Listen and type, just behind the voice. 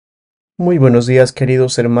Muy buenos días,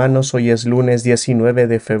 queridos hermanos. Hoy es lunes 19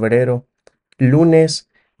 de febrero, lunes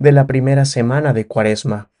de la primera semana de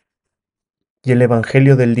Cuaresma. Y el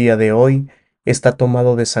Evangelio del día de hoy está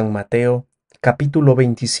tomado de San Mateo, capítulo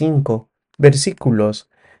 25, versículos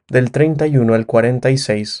del 31 al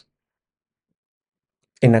 46.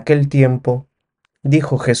 En aquel tiempo,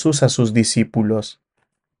 dijo Jesús a sus discípulos: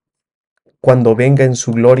 Cuando venga en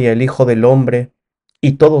su gloria el Hijo del Hombre,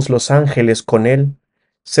 y todos los ángeles con él,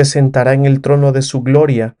 se sentará en el trono de su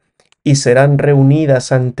gloria, y serán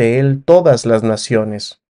reunidas ante él todas las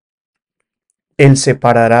naciones. Él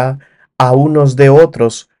separará a unos de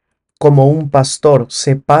otros, como un pastor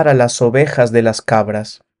separa las ovejas de las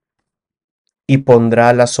cabras, y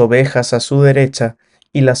pondrá las ovejas a su derecha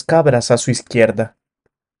y las cabras a su izquierda.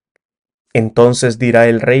 Entonces dirá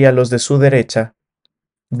el rey a los de su derecha: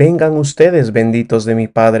 Vengan ustedes, benditos de mi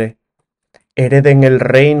Padre, hereden el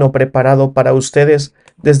reino preparado para ustedes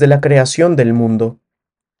desde la creación del mundo,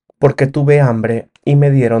 porque tuve hambre y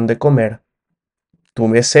me dieron de comer,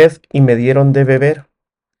 tuve sed y me dieron de beber,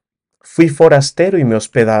 fui forastero y me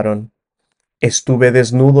hospedaron, estuve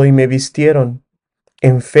desnudo y me vistieron,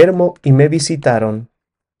 enfermo y me visitaron,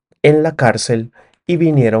 en la cárcel y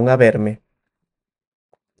vinieron a verme.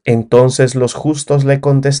 Entonces los justos le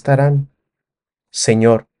contestarán: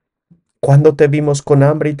 Señor, ¿cuándo te vimos con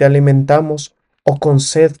hambre y te alimentamos, o con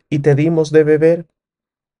sed y te dimos de beber?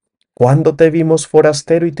 ¿Cuándo te vimos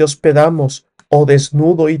forastero y te hospedamos, o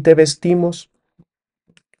desnudo y te vestimos?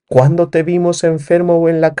 ¿Cuándo te vimos enfermo o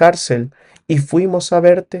en la cárcel y fuimos a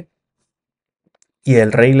verte? Y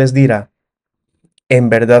el rey les dirá: En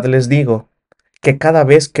verdad les digo, que cada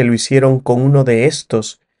vez que lo hicieron con uno de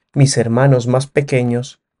estos, mis hermanos más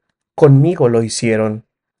pequeños, conmigo lo hicieron.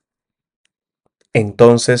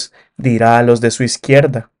 Entonces dirá a los de su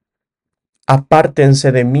izquierda: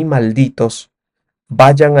 Apártense de mí, malditos,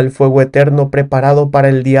 vayan al fuego eterno preparado para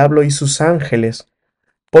el diablo y sus ángeles,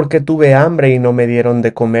 porque tuve hambre y no me dieron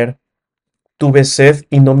de comer, tuve sed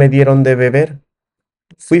y no me dieron de beber,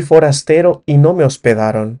 fui forastero y no me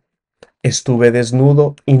hospedaron, estuve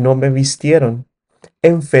desnudo y no me vistieron,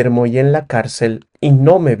 enfermo y en la cárcel y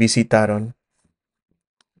no me visitaron.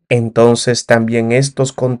 Entonces también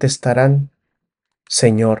éstos contestarán: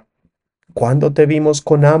 Señor, ¿cuándo te vimos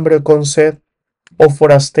con hambre o con sed, o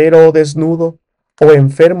forastero o desnudo, o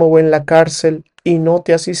enfermo o en la cárcel, y no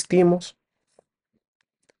te asistimos?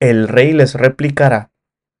 El rey les replicará: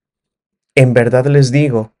 En verdad les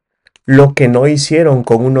digo, lo que no hicieron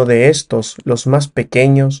con uno de estos, los más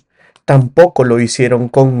pequeños, tampoco lo hicieron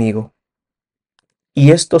conmigo.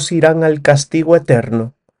 Y estos irán al castigo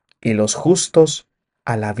eterno, y los justos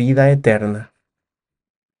a la vida eterna.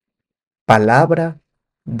 Palabra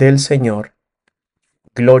del Señor.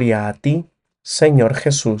 Gloria a ti, Señor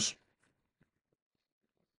Jesús.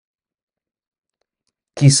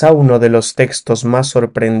 Quizá uno de los textos más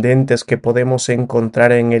sorprendentes que podemos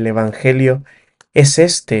encontrar en el Evangelio es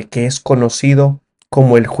este, que es conocido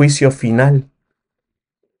como el juicio final.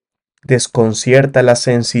 Desconcierta la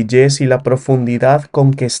sencillez y la profundidad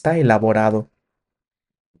con que está elaborado.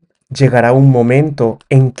 Llegará un momento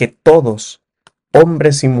en que todos,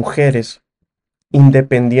 hombres y mujeres,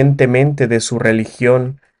 independientemente de su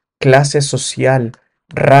religión, clase social,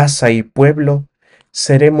 raza y pueblo,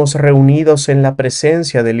 seremos reunidos en la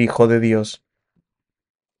presencia del Hijo de Dios.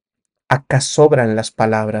 Acá sobran las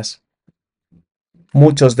palabras.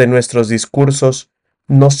 Muchos de nuestros discursos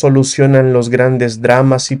no solucionan los grandes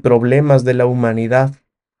dramas y problemas de la humanidad.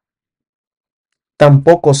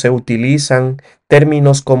 Tampoco se utilizan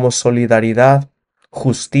términos como solidaridad,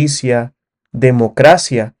 justicia,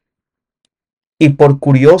 democracia, y por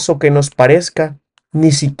curioso que nos parezca,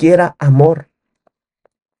 ni siquiera amor.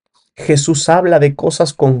 Jesús habla de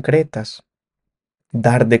cosas concretas: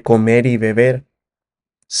 dar de comer y beber,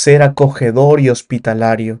 ser acogedor y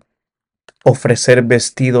hospitalario, ofrecer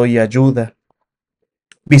vestido y ayuda,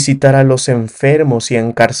 visitar a los enfermos y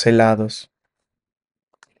encarcelados,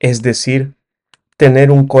 es decir, tener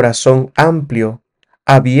un corazón amplio,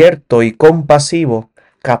 abierto y compasivo,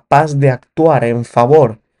 capaz de actuar en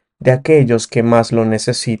favor de aquellos que más lo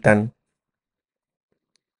necesitan.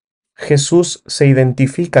 Jesús se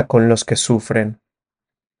identifica con los que sufren.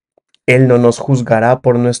 Él no nos juzgará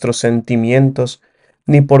por nuestros sentimientos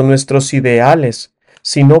ni por nuestros ideales,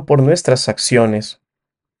 sino por nuestras acciones,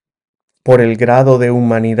 por el grado de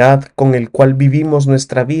humanidad con el cual vivimos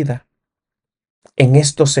nuestra vida. En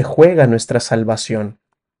esto se juega nuestra salvación.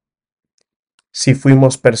 Si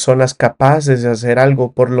fuimos personas capaces de hacer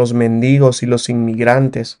algo por los mendigos y los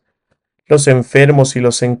inmigrantes, los enfermos y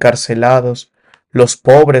los encarcelados, los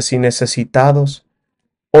pobres y necesitados,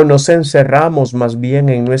 ¿O nos encerramos más bien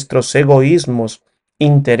en nuestros egoísmos,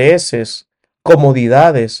 intereses,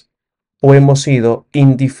 comodidades? ¿O hemos sido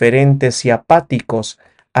indiferentes y apáticos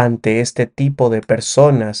ante este tipo de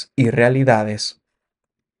personas y realidades?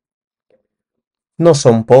 No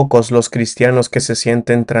son pocos los cristianos que se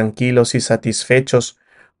sienten tranquilos y satisfechos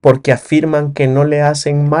porque afirman que no le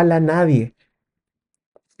hacen mal a nadie.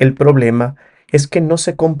 El problema es que no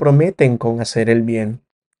se comprometen con hacer el bien.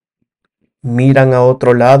 Miran a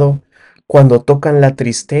otro lado cuando tocan la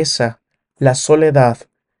tristeza, la soledad,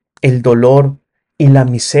 el dolor y la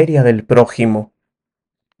miseria del prójimo.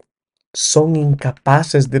 Son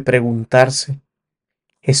incapaces de preguntarse,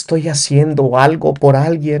 ¿estoy haciendo algo por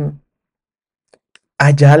alguien?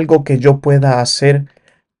 ¿Hay algo que yo pueda hacer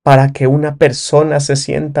para que una persona se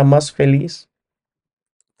sienta más feliz?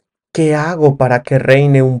 ¿Qué hago para que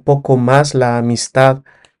reine un poco más la amistad,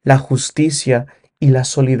 la justicia y la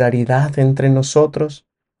solidaridad entre nosotros?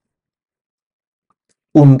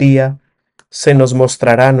 Un día se nos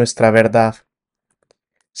mostrará nuestra verdad,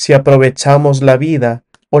 si aprovechamos la vida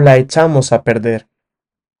o la echamos a perder.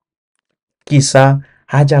 Quizá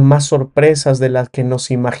haya más sorpresas de las que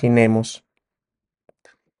nos imaginemos,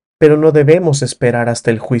 pero no debemos esperar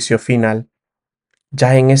hasta el juicio final.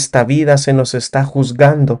 Ya en esta vida se nos está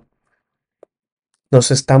juzgando.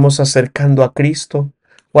 ¿Nos estamos acercando a Cristo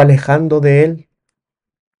o alejando de Él?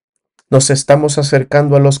 ¿Nos estamos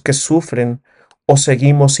acercando a los que sufren o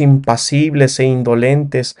seguimos impasibles e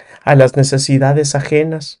indolentes a las necesidades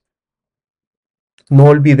ajenas? No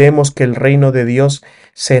olvidemos que el reino de Dios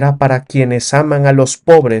será para quienes aman a los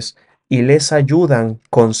pobres y les ayudan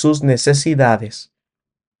con sus necesidades.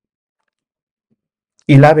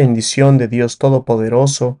 Y la bendición de Dios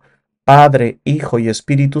Todopoderoso, Padre, Hijo y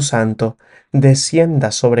Espíritu Santo,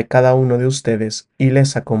 descienda sobre cada uno de ustedes y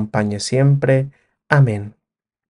les acompañe siempre. Amén.